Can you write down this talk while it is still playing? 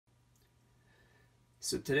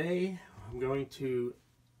So today I'm going to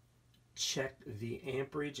check the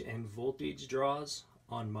amperage and voltage draws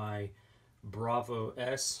on my Bravo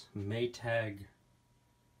S Maytag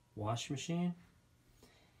wash machine.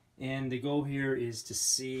 And the goal here is to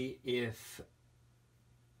see if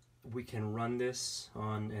we can run this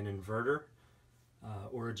on an inverter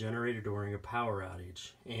or a generator during a power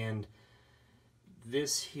outage. And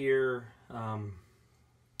this here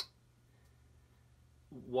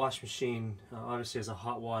wash machine obviously has a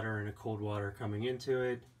hot water and a cold water coming into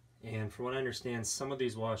it, and from what I understand, some of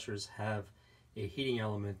these washers have a heating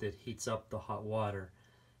element that heats up the hot water,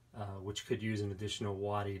 which could use an additional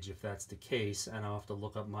wattage if that's the case, and I'll have to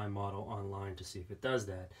look up my model online to see if it does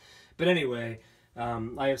that. But anyway,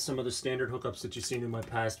 I have some of the standard hookups that you've seen in my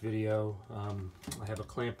past video. I have a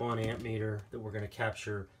clamp-on amp meter that we're going to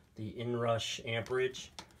capture the inrush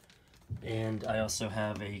amperage, and I also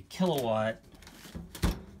have a kilowatt,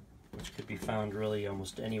 which could be found really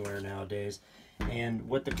almost anywhere nowadays. And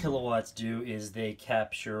what the kilowatts do is they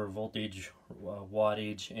capture voltage,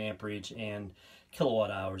 wattage, amperage, and kilowatt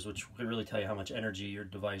hours, which could really tell you how much energy your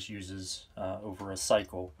device uses over a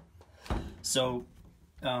cycle. So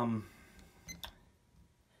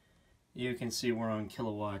you can see we're on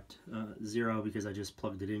kilowatt 0 because I just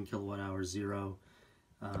plugged it in, kilowatt hour 0.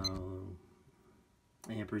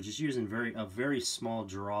 Amperage is using a very small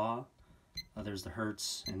draw. There's the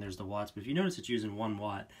hertz and there's the watts, but if you notice it's using 1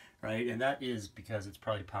 watt, right? And that is because it's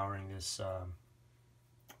probably powering this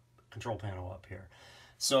control panel up here.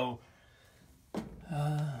 So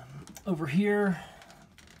over here,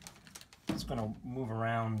 it's going to move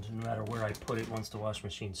around no matter where I put it once the wash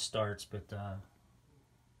machine starts, but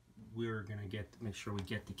we're going to make sure we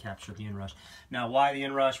get to capture the inrush. Now, why the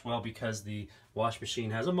inrush? Well, because the wash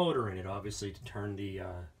machine has a motor in it, obviously, to turn the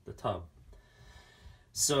tub.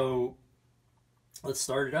 So let's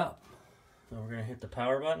start it up. So we're going to hit the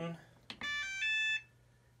power button,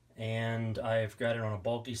 and I've got it on a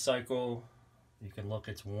bulky cycle. You can look,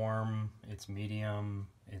 it's warm, it's medium,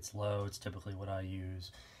 it's low, it's typically what I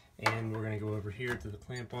use. And we're going to go over here to the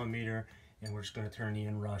clamp-on meter, and we're just going to turn the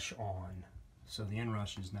inrush on. So the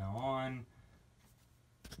inrush is now on,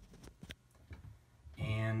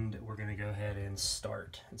 and we're going to go ahead and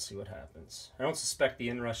start and see what happens. I don't suspect the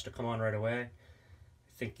inrush to come on right away.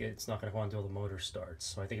 I think it's not going to go on until the motor starts.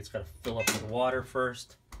 So I think it's got to fill up with water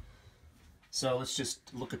first. So let's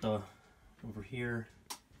just look at over here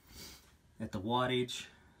at the wattage.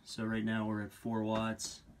 So right now we're at 4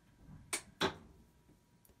 watts.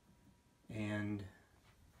 And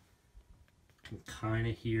you can kind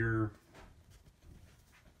of hear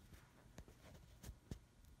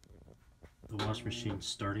the wash machine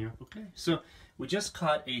starting up. Okay, so we just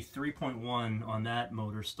caught a 3.1 on that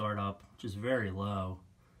motor startup, which is very low.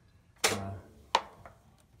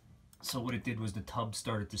 So what it did was the tub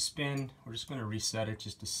started to spin. We're just going to reset it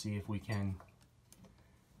just to see if we can,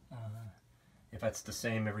 if that's the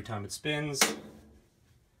same every time it spins.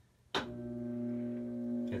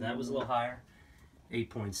 Okay, that was a little higher.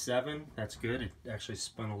 8.7, that's good. It actually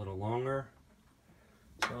spun a little longer.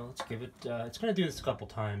 So let's give it, it's going to do this a couple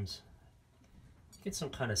times. Get some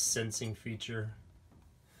kind of sensing feature.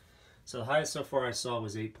 So the highest so far I saw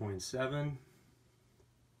was 8.7.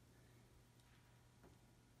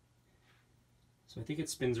 So I think it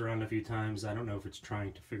spins around a few times. I don't know if it's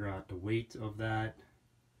trying to figure out the weight of that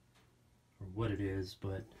or what it is,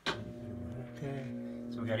 but okay.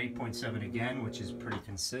 So we got 8.7 again, which is pretty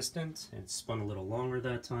consistent. It spun a little longer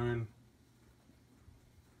that time.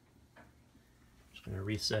 Just going to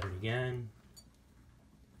reset it again.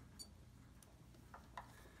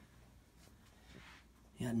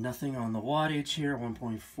 Yeah, nothing on the wattage here,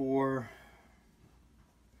 1.4.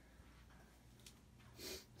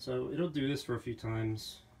 So it'll do this for a few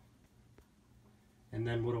times, and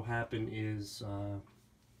then what'll happen is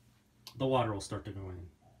the water will start to go in.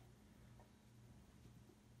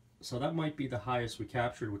 So that might be the highest we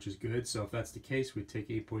captured, which is good. So if that's the case, we'd take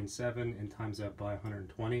 8.7 and times that by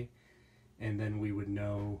 120, and then we would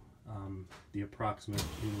know the approximate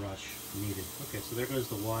inrush needed. Okay, so there goes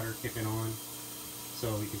the water kicking on. So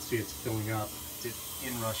you can see it's filling up. The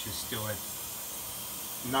inrush is still at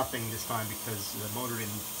nothing this time because the motor didn't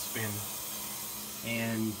spin.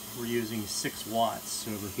 And we're using 6 watts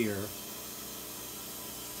over here.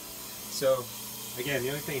 So again, the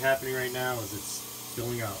only thing happening right now is it's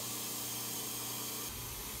filling up.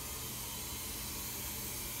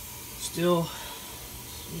 Still,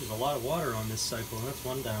 there's a lot of water on this cycle, and that's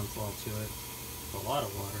one downfall to it. A lot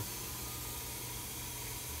of water.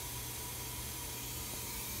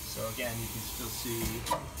 So again, you can still see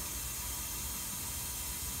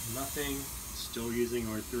nothing. Still using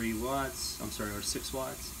our 3 watts, I'm sorry, our 6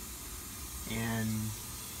 watts. And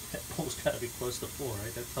that pole's got to be close to full,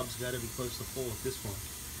 right? That tub's got to be close to full at this point.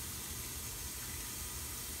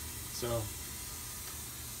 So,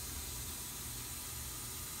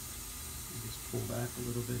 just pull back a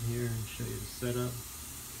little bit here and show you the setup.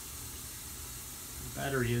 The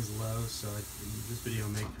battery is low, so this video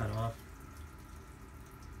may cut off.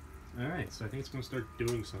 Alright, so I think it's going to start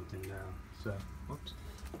doing something now. So, whoops,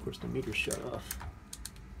 of course the meter shut off.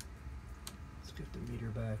 Let's get the meter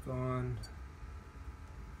back on.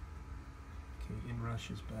 Okay, inrush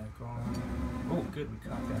is back on. Oh, good, we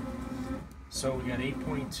caught that. So we got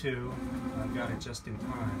 8.2. I've got it just in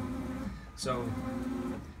time. So,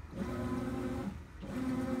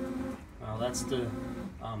 that's the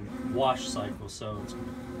wash cycle. So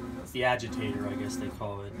it's the agitator, I guess they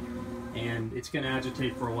call it. And it's going to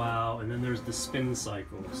agitate for a while, and then there's the spin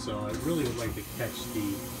cycle. So I really would like to catch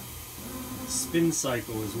the spin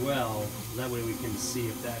cycle as well. That way we can see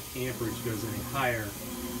if that amperage goes any higher.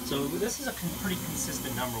 So this is a pretty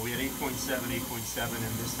consistent number. We had 8.7, 8.7,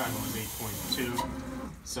 and this time it was 8.2.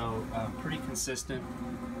 So pretty consistent.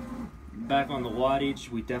 Back on the wattage,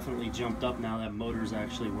 we definitely jumped up now that motor's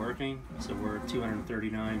actually working. So we're at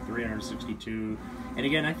 239, 362. And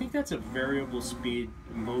again, I think that's a variable speed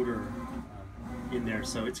motor in there,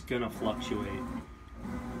 so it's gonna fluctuate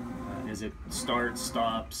as it starts,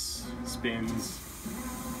 stops, spins,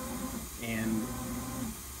 and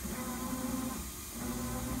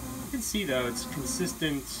you can see though it's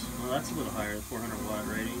consistent. Well, that's a little higher, the 400 watt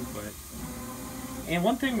rating, but. And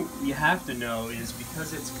one thing you have to know is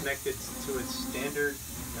because it's connected to its standard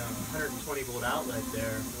 120 volt outlet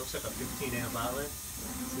there, it looks like a 15 amp outlet,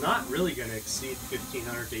 it's not really going to exceed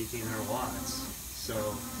 1500 to 1800 watts.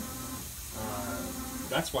 So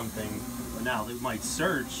that's one thing. Now it might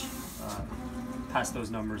surge past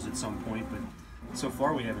those numbers at some point, but so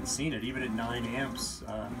far we haven't seen it. Even at 9 amps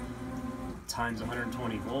times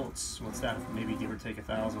 120 volts, what's that? Maybe give or take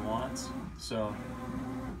 1000 watts. So,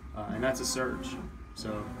 and that's a surge.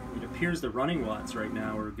 So it appears the running watts right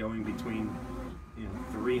now are going between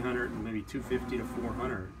 300 and maybe 250 to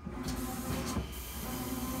 400.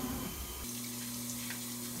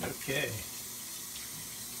 Okay,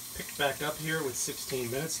 picked back up here with 16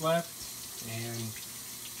 minutes left, and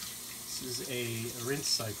this is a rinse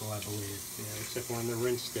cycle, I believe. Yeah, looks like we're on the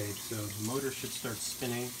rinse stage, so the motor should start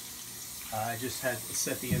spinning. I just had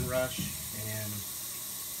set the inrush and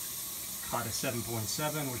caught a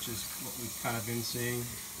 7.7, which is what we've kind of been seeing.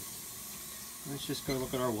 Let's just go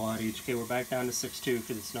look at our wattage. Okay, we're back down to 6.2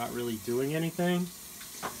 because it's not really doing anything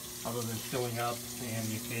other than filling up and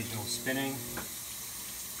the occasional spinning.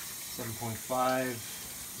 7.5,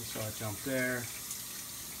 we saw it jump there.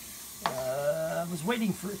 I was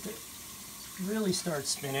waiting for it to really start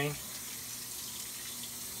spinning.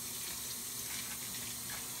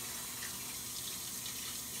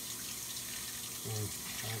 Oh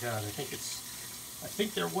my God, I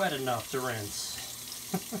think they're wet enough to rinse.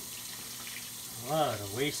 What a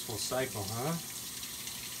wasteful cycle, huh?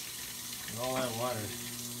 With all that water.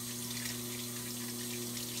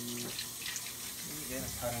 Again, I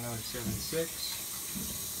caught another 7.6.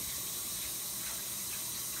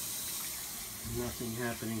 Nothing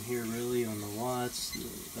happening here really on the watts.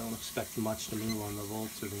 Don't expect much to move on the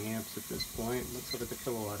volts or the amps at this point. Let's look at the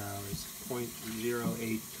kilowatt hours.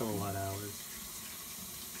 0.08 kilowatt hours.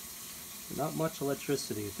 Not much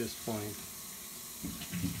electricity at this point.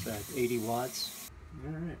 It's at 80 watts.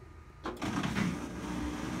 Alright.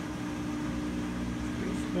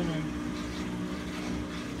 Still spinning.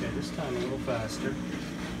 Okay, this time a little faster.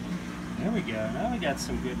 There we go. Now we got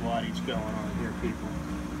some good wattage going on here, people.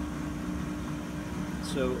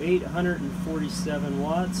 So 847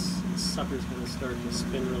 watts. This sucker's going to start to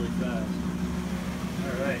spin really fast.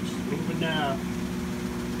 Alright, she's moving now.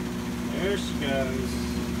 There she goes.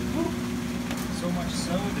 Woo. So much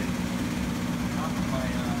so that top of my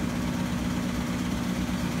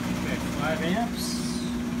 5 amps.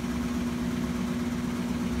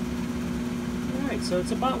 Alright, so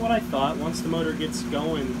it's about what I thought. Once the motor gets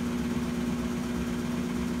going,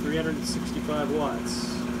 365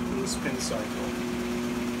 watts in the spin cycle.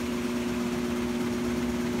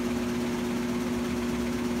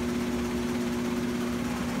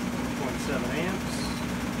 7 amps.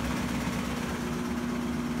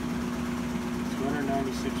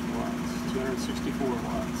 296 watts, 264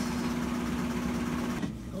 watts.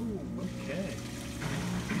 Oh, okay.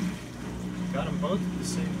 Got them both at the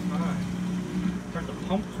same time. Heard the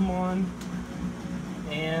pump come on,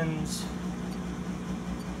 and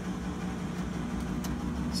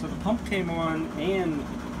so the pump came on and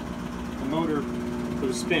the motor put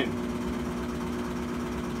a spin.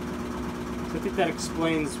 I think that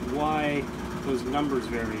explains why those numbers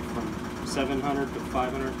vary from 700 to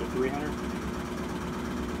 500 to 300.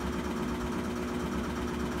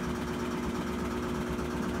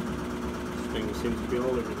 This thing seems to be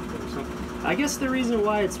all over the place. Huh? I guess the reason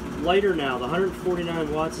why it's lighter now, the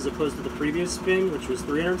 149 watts as opposed to the previous spin, which was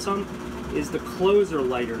 300 some, is the clothes are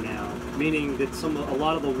lighter now, meaning that a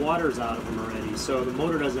lot of the water's out of them already, so the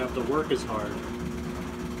motor doesn't have to work as hard.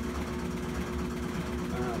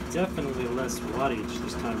 Definitely less wattage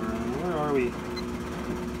this time around. Where are we?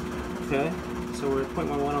 Okay, so we're at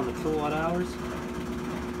 0.11 on the kilowatt hours.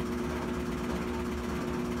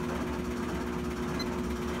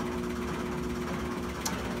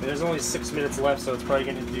 There's only 6 minutes left, so it's probably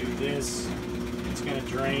going to do this. It's going to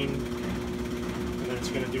drain, and then it's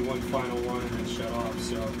going to do one final one and then shut off.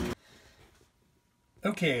 So,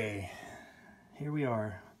 okay, here we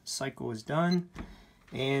are. Cycle is done.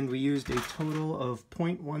 And we used a total of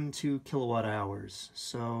 0.12 kilowatt hours.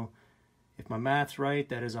 So if my math's right,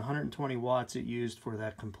 that is 120 watts it used for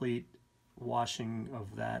that complete washing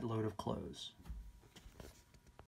of that load of clothes.